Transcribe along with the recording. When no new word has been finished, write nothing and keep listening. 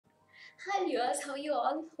Hi viewers, how are you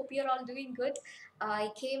all? Hope you're all doing good. I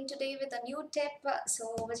came today with a new tip,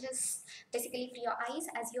 which is basically for your eyes.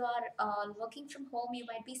 As you are working from home, you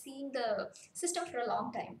might be seeing the system for a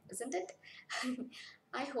long time, isn't it?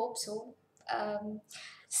 I hope so. Um,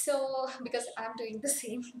 because I'm doing the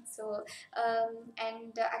same.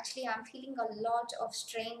 Actually, I'm feeling a lot of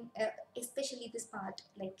strain, especially this part,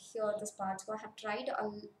 like here, this part. So I have tried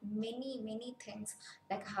many things,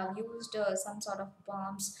 like I have used some sort of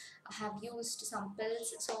balms. I have used some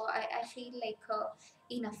pills, so I feel like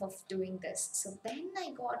enough of doing this. So then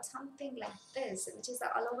I got something like this, which is the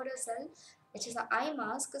aloe vera gel, which is an eye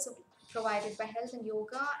mask, so provided by Health and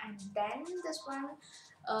Yoga. And then this one,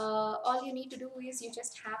 all you need to do is you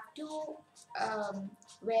just have to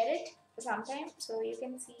wear it for some time. So you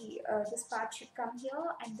can see this part should come here,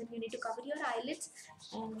 and then you need to cover your eyelids,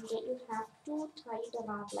 and you have to tie it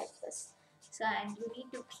around like this. So, and you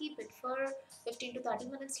need to keep it for 15 to 30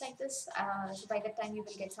 minutes like this. So by that time you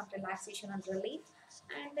will get some relaxation and relief,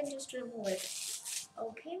 and then just remove it.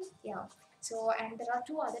 Okay, yeah. So, and there are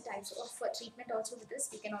two other types of treatment also with this.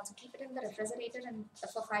 You can also keep it in the refrigerator and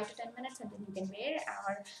for 5 to 10 minutes, and then you can wear,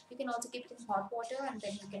 or you can also keep it in hot water and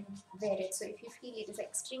then you can wear it. So if you feel it is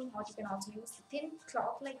extreme hot, you can also use the thin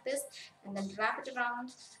cloth like this and then wrap it around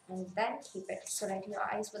and then keep it, so that your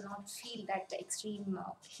eyes will not feel that extreme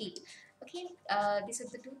heat. Okay, these are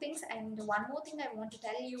the two things. And one more thing I want to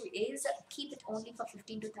tell you is keep it only for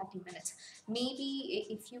 15 to 30 minutes. Maybe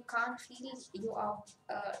if you can't feel you are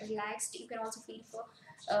relaxed, you can also feel for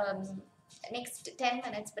next 10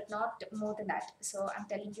 minutes, but not more than that. So I'm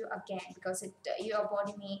telling you again, because your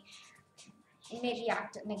body may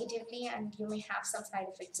react negatively and you may have some side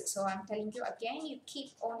effects. So I'm telling you again, you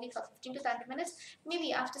keep only for 15 to 30 minutes.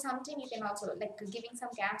 Maybe after some time you can also, like giving some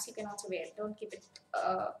gaps, you can also wear. Don't keep it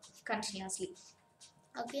continuously.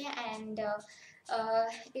 Okay, and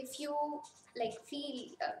if you like feel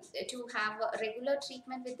to have a regular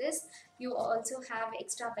treatment with this, you also have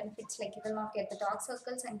extra benefits, like you will not get the dark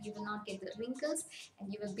circles and you will not get the wrinkles,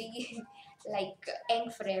 and you will be like young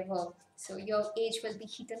forever. So your age will be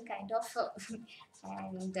hidden kind of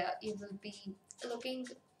and you will be looking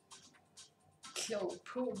glow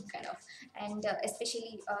boom kind of. And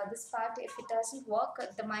especially this part, if it doesn't work,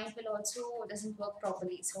 the mind will also doesn't work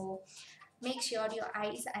properly. So make sure your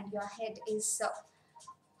eyes and your head is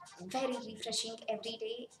very refreshing every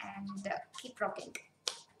day, and keep rocking.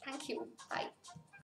 Thank you. Bye.